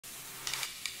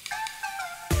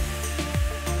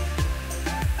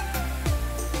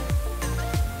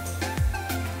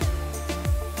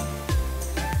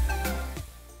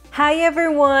Hi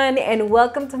everyone and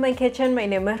welcome to my kitchen. My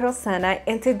name is Rosana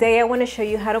and today I want to show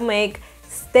you how to make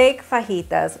steak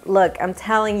fajitas. Look, I'm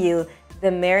telling you, the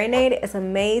marinade is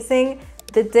amazing.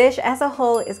 The dish as a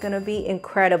whole is going to be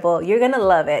incredible. You're going to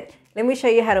love it. Let me show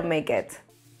you how to make it.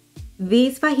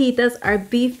 These fajitas are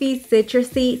beefy,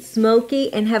 citrusy,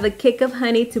 smoky, and have a kick of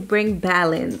honey to bring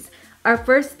balance. Our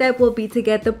first step will be to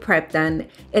get the prep done.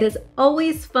 It is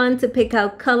always fun to pick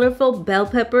out colorful bell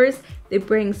peppers. They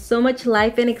bring so much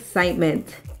life and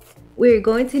excitement. We're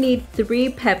going to need 3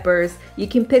 peppers. You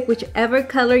can pick whichever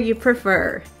color you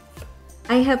prefer.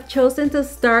 I have chosen to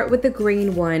start with the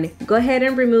green one. Go ahead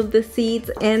and remove the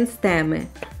seeds and stem.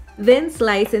 Then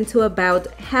slice into about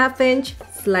 1/2-inch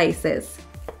slices.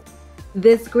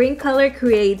 This green color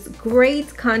creates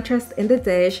great contrast in the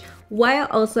dish while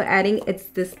also adding its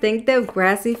distinctive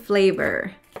grassy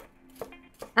flavor.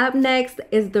 Up next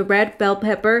is the red bell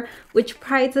pepper, which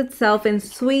prides itself in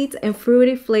sweet and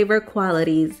fruity flavor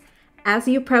qualities. As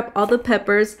you prep all the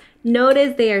peppers,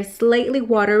 notice they are slightly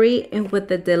watery and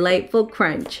with a delightful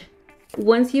crunch.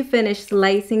 Once you finish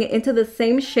slicing it into the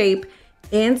same shape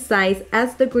and size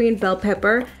as the green bell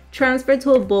pepper, transfer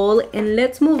to a bowl and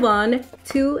let's move on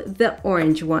to the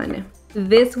orange one.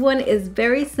 This one is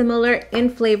very similar in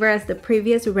flavor as the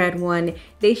previous red one.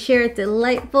 They share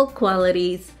delightful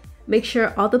qualities. Make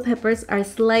sure all the peppers are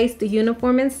sliced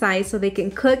uniform in size so they can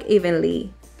cook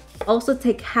evenly. Also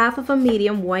take 1/2 of a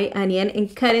medium white onion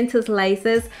and cut into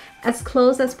slices as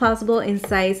close as possible in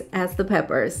size as the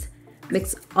peppers.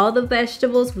 Mix all the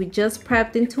vegetables we just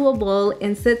prepped into a bowl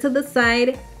and set to the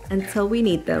side until we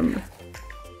need them.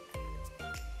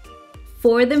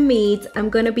 For the meat,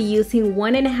 I'm going to be using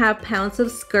 1.5 pounds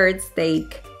of skirt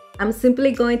steak. I'm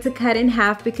simply going to cut in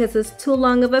half because it's too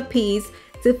long of a piece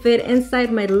to fit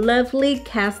inside my lovely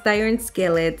cast iron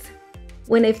skillet.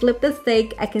 When I flip the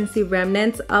steak, I can see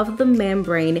remnants of the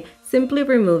membrane. Simply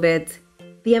remove it.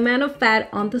 The amount of fat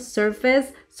on the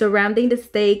surface surrounding the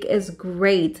steak is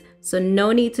great, so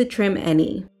no need to trim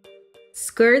any.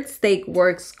 Skirt steak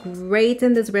works great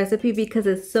in this recipe because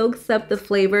it soaks up the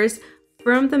flavors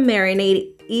from the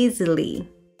marinade easily.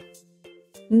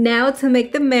 Now to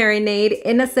make the marinade,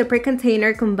 in a separate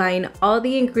container, combine all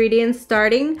the ingredients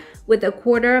starting with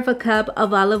 1/4 cup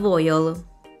of olive oil,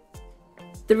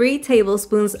 3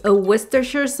 tablespoons of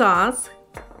Worcestershire sauce,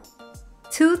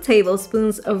 2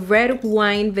 tablespoons of red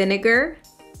wine vinegar,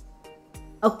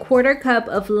 1/4 cup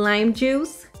of lime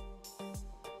juice,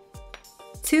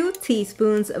 2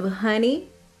 teaspoons of honey,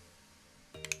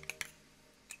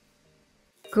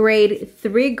 grate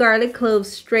 3 garlic cloves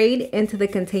straight into the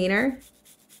container.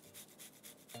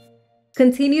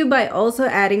 Continue by also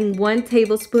adding 1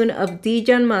 tablespoon of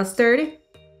Dijon mustard,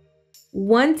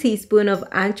 1 teaspoon of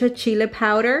ancho chile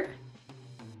powder,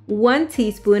 1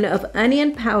 teaspoon of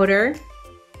onion powder,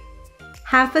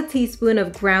 1/2 teaspoon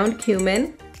of ground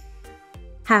cumin,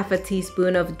 1/2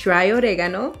 teaspoon of dry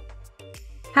oregano,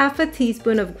 1/2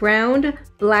 teaspoon of ground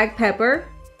black pepper,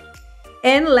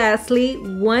 and lastly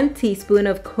 1 teaspoon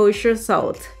of kosher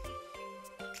salt.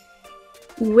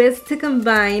 Whisk to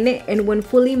combine, and when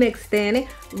fully mixed in,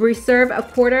 reserve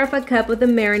 1/4 cup of the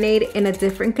marinade in a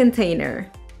different container.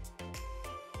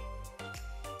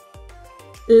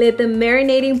 Let the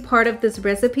marinating part of this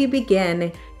recipe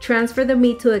begin. Transfer the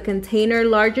meat to a container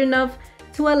large enough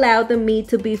to allow the meat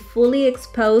to be fully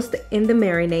exposed in the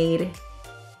marinade.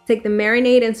 Take the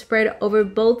marinade and spread over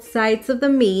both sides of the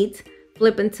meat.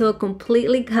 Flip until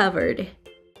completely covered.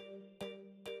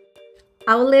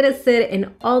 I'll let it sit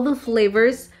in all the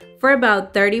flavors for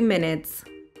about 30 minutes.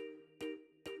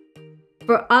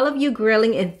 For all of you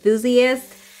grilling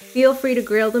enthusiasts, feel free to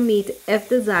grill the meat if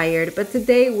desired, but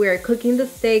today we're cooking the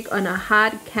steak on a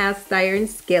hot cast iron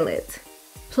skillet.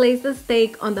 Place the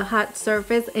steak on the hot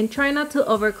surface and try not to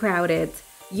overcrowd it.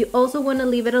 You also want to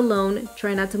leave it alone.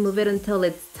 Try not to move it until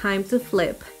it's time to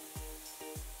flip.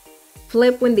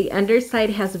 Flip when the underside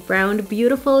has browned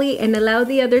beautifully and allow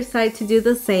the other side to do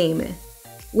the same.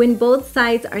 When both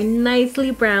sides are nicely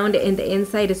browned and the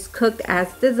inside is cooked as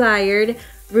desired,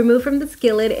 remove from the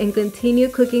skillet and continue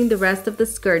cooking the rest of the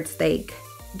skirt steak.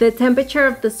 The temperature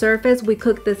of the surface we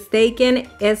cook the steak in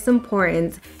is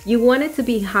important. You want it to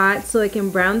be hot so it can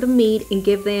brown the meat and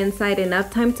give the inside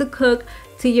enough time to cook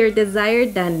to your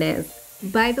desired doneness.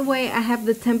 By the way, I have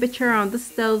the temperature on the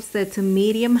stove set to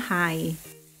medium high.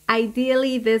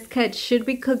 Ideally, this cut should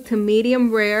be cooked to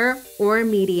medium rare or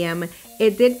medium.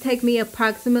 It did take me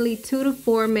approximately 2 to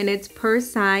 4 minutes per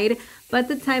side, but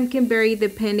the time can vary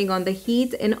depending on the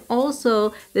heat and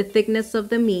also the thickness of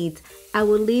the meat. I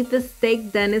will leave the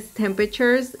steak doneness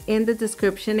temperatures in the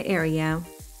description area.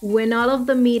 When all of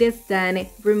the meat is done,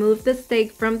 remove the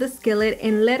steak from the skillet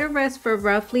and let it rest for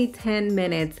roughly 10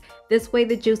 minutes. This way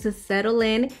the juices settle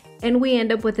in and we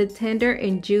end up with a tender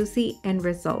and juicy end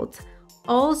result.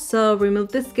 Also,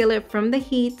 remove the skillet from the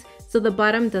heat so the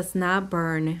bottom does not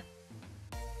burn.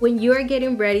 When you are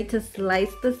getting ready to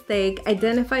slice the steak,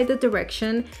 identify the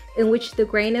direction in which the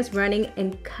grain is running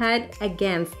and cut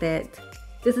against it.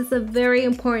 This is a very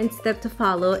important step to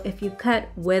follow. If you cut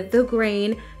with the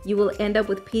grain, you will end up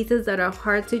with pieces that are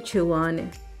hard to chew on.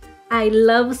 I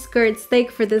love skirt steak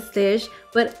for this dish,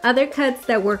 but other cuts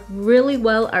that work really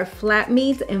well are flat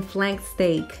meat and flank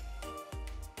steak.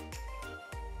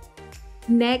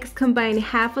 Next, combine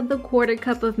half of the quarter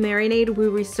cup of marinade we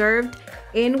reserved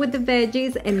in with the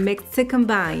veggies and mix to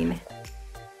combine.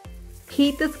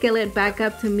 Heat the skillet back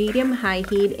up to medium-high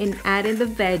heat and add in the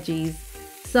veggies.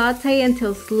 Saute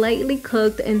until slightly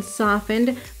cooked and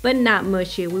softened, but not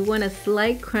mushy. We want a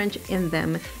slight crunch in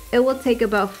them. It will take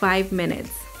about 5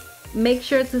 minutes. Make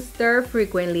sure to stir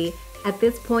frequently. At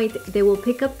this point, they will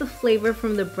pick up the flavor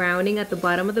from the browning at the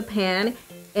bottom of the pan.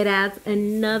 It adds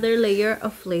another layer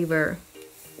of flavor.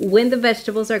 When the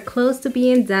vegetables are close to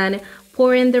being done,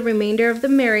 pour in the remainder of the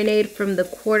marinade from the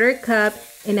quarter cup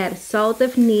and add salt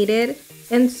if needed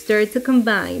and stir to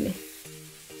combine.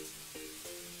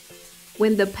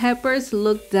 When the peppers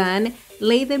look done,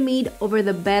 lay the meat over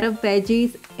the bed of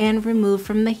veggies and remove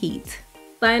from the heat.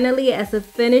 Finally, as a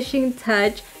finishing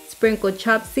touch, sprinkle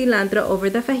chopped cilantro over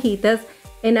the fajitas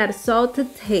and add salt to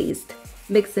taste.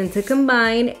 Mix in to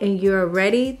combine and you are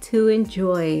ready to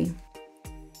enjoy.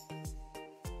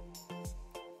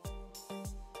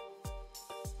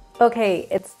 Okay,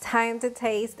 it's time to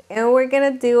taste and we're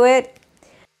gonna do it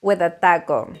with a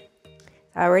taco.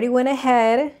 I already went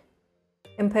ahead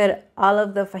and put all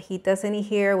of the fajitas in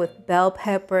here with bell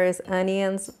peppers,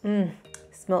 onions. It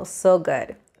smells so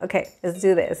good. Okay, let's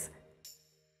do this.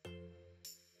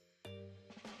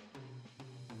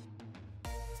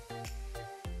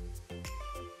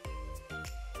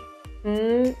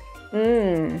 This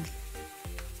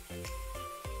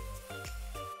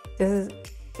is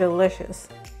delicious.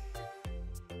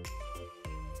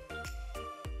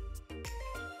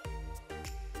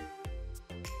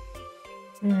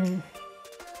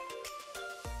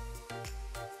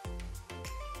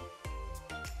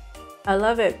 I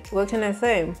love it. What can I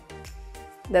say?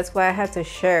 That's why I had to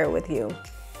share it with you.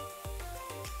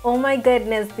 Oh my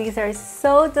goodness, these are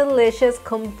so delicious,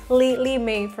 completely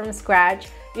made from scratch.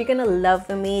 You're gonna love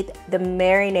the meat. The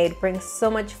marinade brings so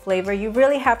much flavor. You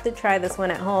really have to try this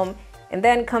one at home and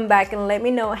then come back and let me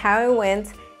know how it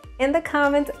went in the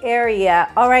comment area.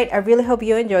 All right, I really hope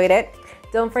you enjoyed it.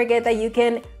 Don't forget that you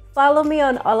can follow me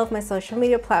on all of my social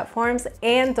media platforms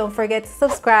and don't forget to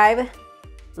subscribe,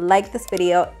 like this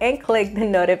video, and click the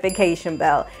notification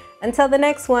bell. Until the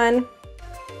next one.